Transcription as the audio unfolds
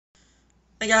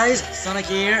Hey guys, Sonic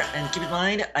here, and keep in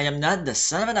mind, I am not the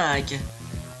son of a Nike.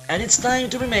 And it's time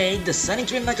to remake the Sonic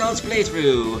Dream Knuckles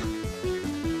playthrough.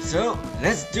 So,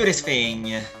 let's do this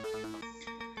thing.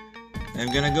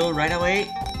 I'm gonna go right away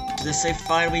to the save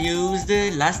file we used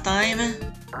last time.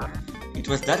 It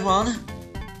was that one.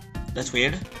 That's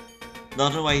weird.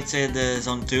 Don't know why it said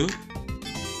Zone 2.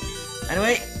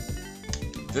 Anyway,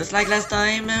 just like last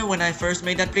time when I first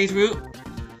made that playthrough,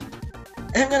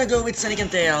 I'm gonna go with Sonic and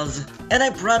Tails. And I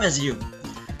promise you,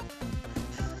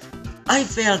 I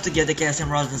failed to get the Chaos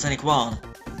Emeralds in Sonic 1.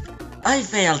 I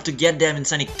failed to get them in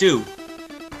Sonic 2.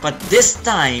 But this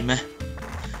time,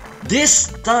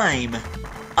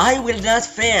 I will not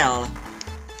fail.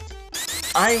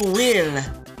 I will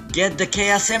get the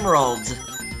Chaos Emeralds.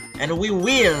 And we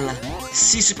will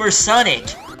see Super Sonic.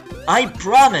 I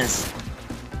promise.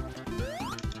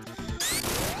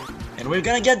 And we're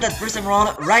gonna get that first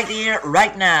emerald right here,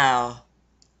 right now.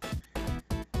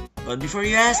 But before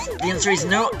you ask, the answer is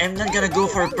no, I'm not gonna go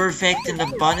for a perfect in the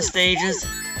bonus stages.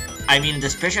 I mean the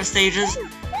special stages.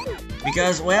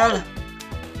 Because, well,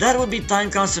 that would be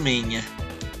time consuming.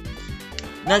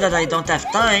 Not that I don't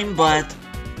have time, but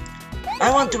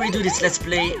I want to redo this Let's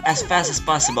Play as fast as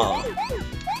possible.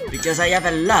 Because I have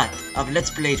a lot of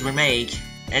Let's Play to remake,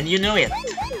 and you know it.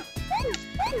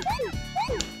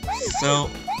 So,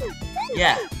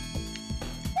 yeah.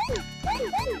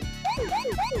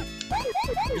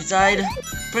 Besides,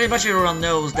 pretty much everyone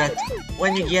knows that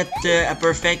when you get a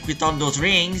perfect with all those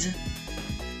rings,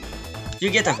 you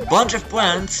get a bunch of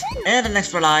points and an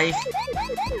extra life.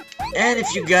 And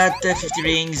if you got 50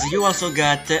 rings, you also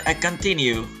got a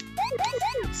continue.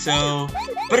 So,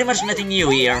 pretty much nothing new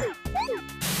here.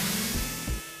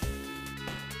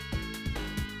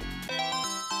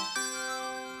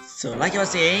 So, like I was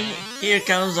saying, here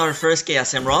comes our first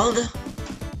Chaos Emerald.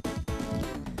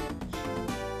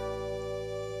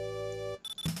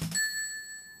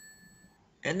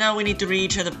 And now we need to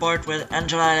reach the part where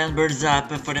Angel Island burns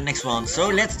up for the next one, so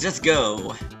let's just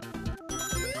go!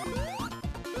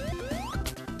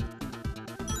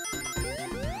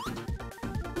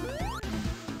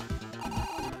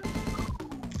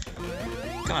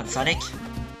 Come on, Sonic.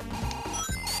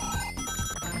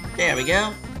 There we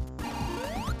go.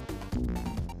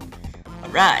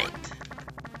 Alright.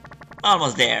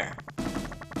 Almost there.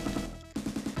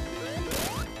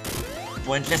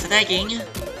 Pointless attacking.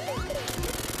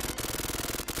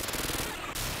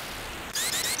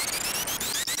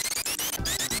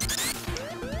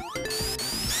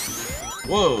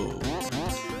 Whoa!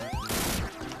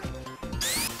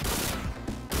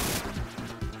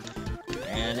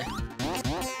 And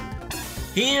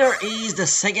here is the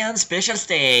second special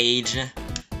stage.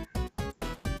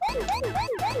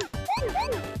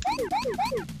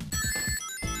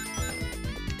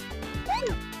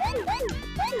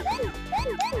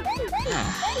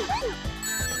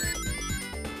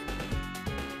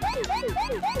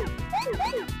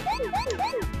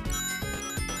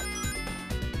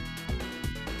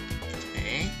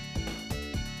 Okay.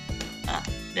 Ah,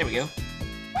 there we go.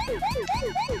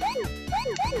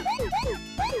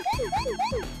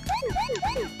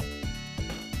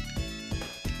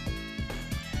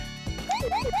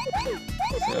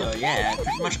 So yeah,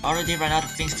 pretty much already ran out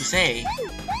of things to say.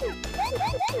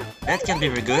 That can be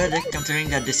very good, considering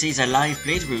that this is a live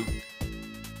playthrough.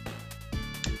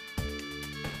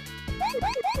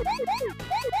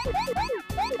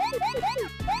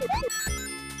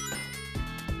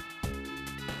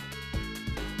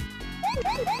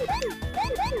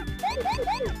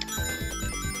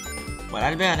 Well,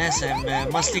 I'll be honest,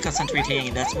 I'm mostly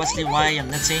concentrating, that's mostly why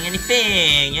I'm not saying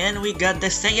anything. And we got the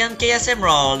second Chaos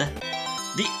Emerald,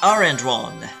 the orange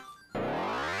one.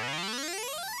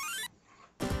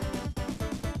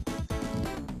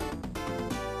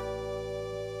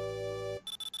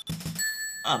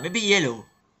 Ah, maybe yellow.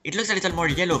 It looks a little more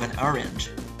yellow than orange.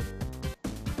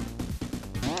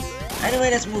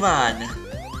 Anyway, let's move on.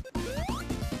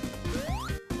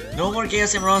 No more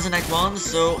Chaos Emeralds in Act 1,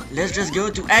 so let's just go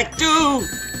to Act 2!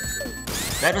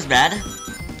 That was bad.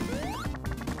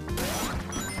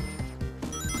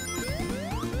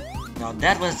 Now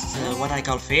that was what I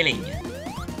call failing.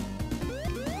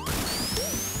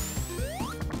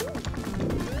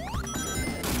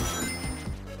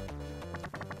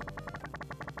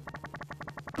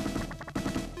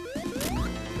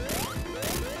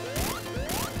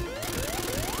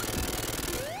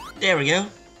 There we go.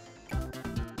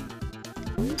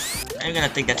 I'm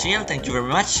gonna take that shield, thank you very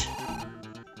much.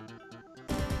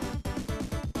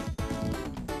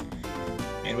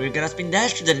 And we're gonna spin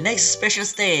dash to the next special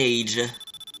stage.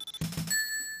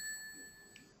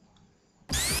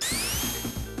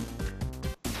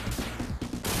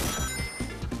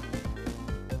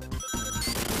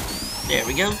 There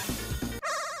we go.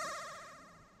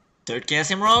 Third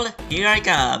Chaos Emerald, here I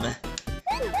come.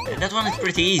 And that one is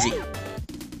pretty easy.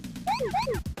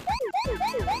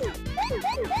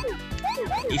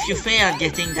 If you fail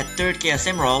getting that third Chaos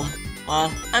Emerald, well,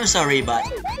 I'm sorry, but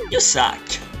you suck.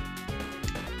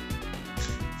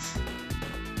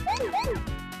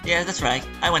 Yeah, that's right,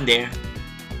 I went there.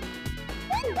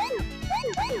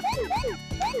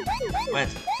 What?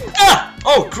 Ah!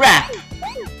 Oh, crap!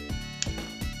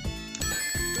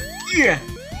 Yeah!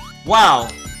 Wow!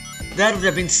 That would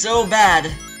have been so bad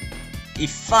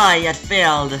if I had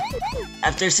failed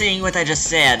after saying what I just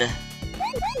said.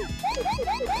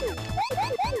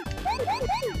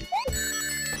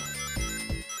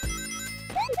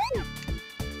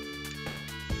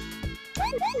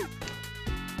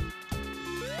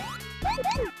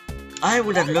 I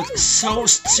would have looked so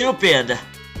stupid.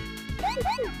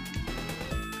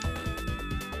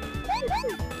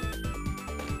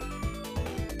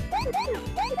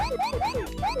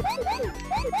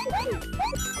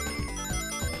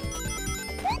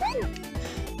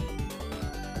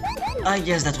 I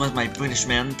guess that was my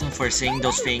punishment for saying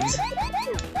those things.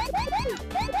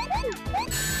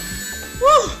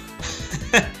 Woo!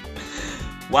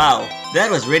 Wow, that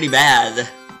was really bad.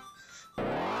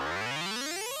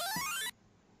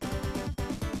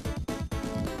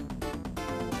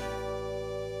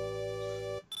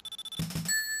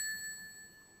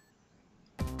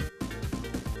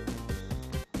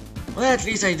 Well, at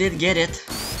least I did get it.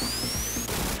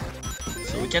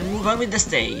 So we can move on with the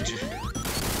stage.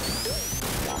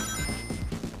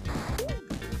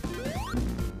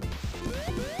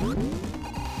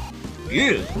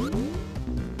 Ew.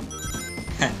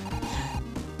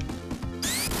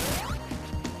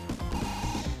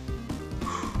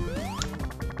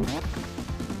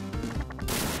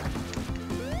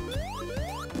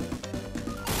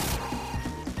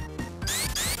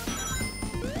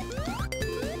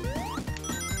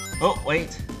 Oh,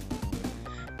 wait.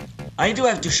 I do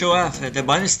have to show off the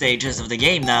bonus stages of the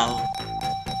game now.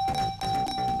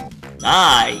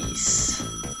 Nice!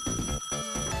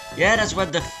 Yeah, that's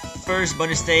what the first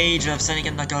bonus stage of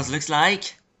Sonic & Knuckles looks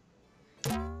like.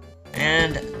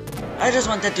 And I just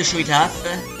wanted to show it off,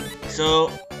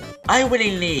 so I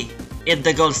willingly hit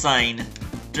the gold sign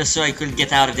just so I could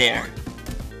get out of there.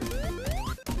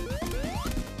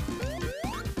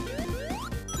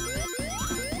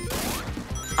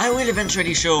 I will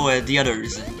eventually show the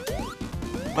others,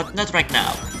 but not right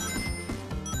now.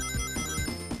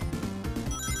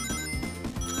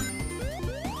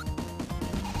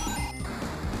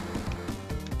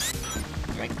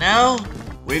 Right now,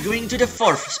 we're going to the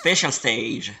fourth special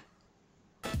stage.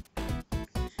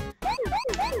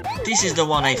 This is the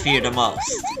one I fear the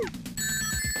most.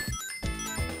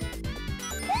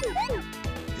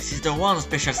 This is the one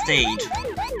special stage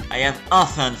I have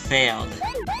often failed.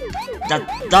 That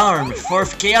darn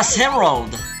fourth Chaos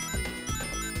Emerald!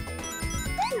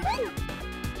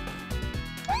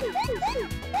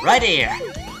 Right here!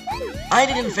 I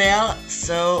didn't fail,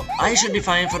 so I should be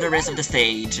fine for the rest of the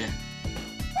stage.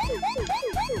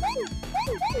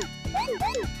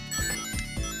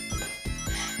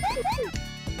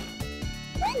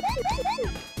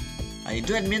 I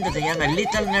do admit that I am a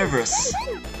little nervous.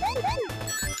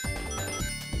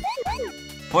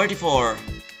 44.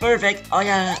 Perfect. All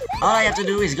I have to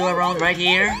do is go around right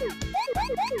here,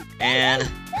 and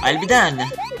I'll be done.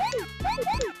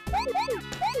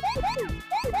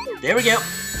 There we go.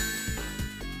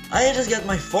 I just got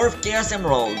my fourth Chaos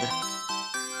Emerald.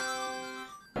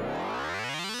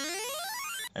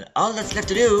 And all that's left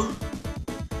to do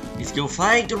is go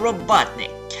fight the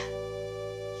Robotnik.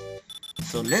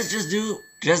 So let's just do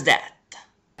just that.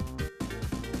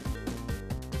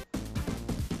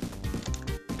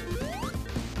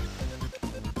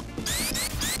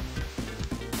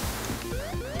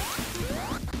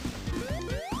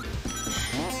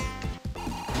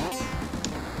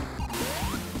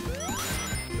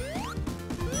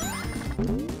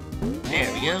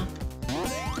 There we go.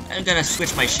 I'm gonna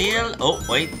switch my shield. Oh,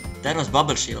 wait, that was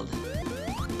Bubble Shield.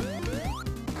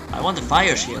 I want the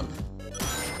Fire Shield.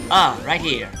 Ah, right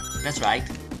here. That's right.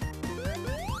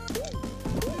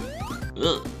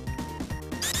 Ugh.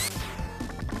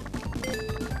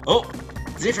 Oh,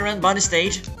 different bonus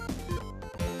stage.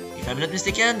 If I'm not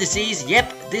mistaken, this is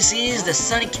the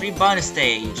Sonic 3 bonus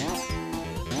stage.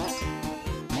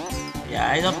 Yeah,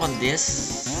 I don't want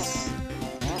this.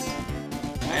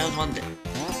 I don't want that.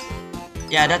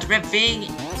 Yeah, that red thing,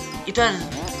 it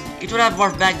would have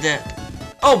worked back the...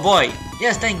 Oh boy!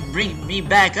 Yes, bring me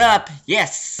back up!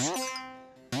 Yes!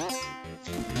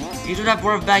 It would have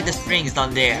worked back the springs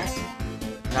down there.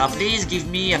 Now please give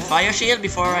me a fire shield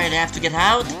before I have to get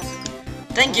out.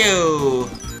 Thank you!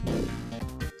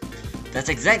 That's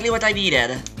exactly what I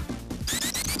needed.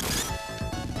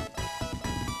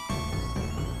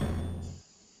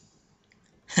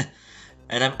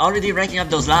 And I'm already racking up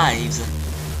those lives.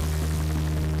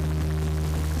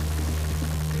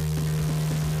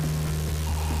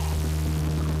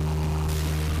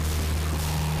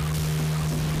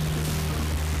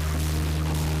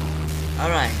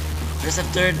 Alright, just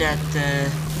after that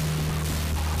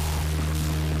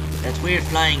weird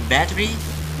flying battery,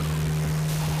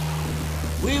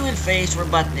 we will face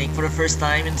Robotnik for the first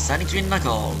time in Sonic 3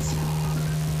 Knuckles.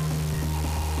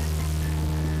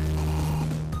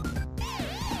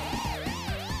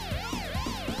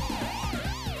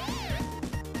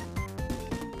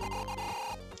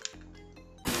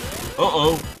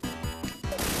 Uh-oh.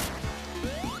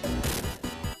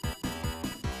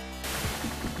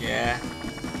 Yeah.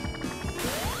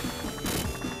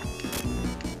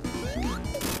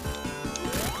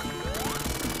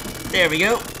 There we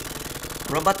go.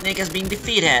 Robotnik has been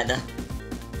defeated.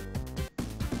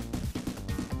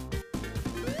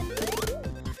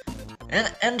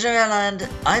 And Angel Island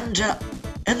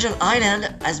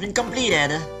has been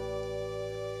completed.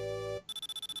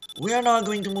 We are now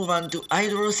going to move on to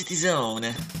Hydro City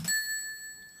Zone.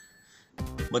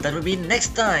 But that will be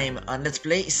next time on Let's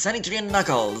Play Sonic 3 and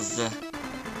Knuckles.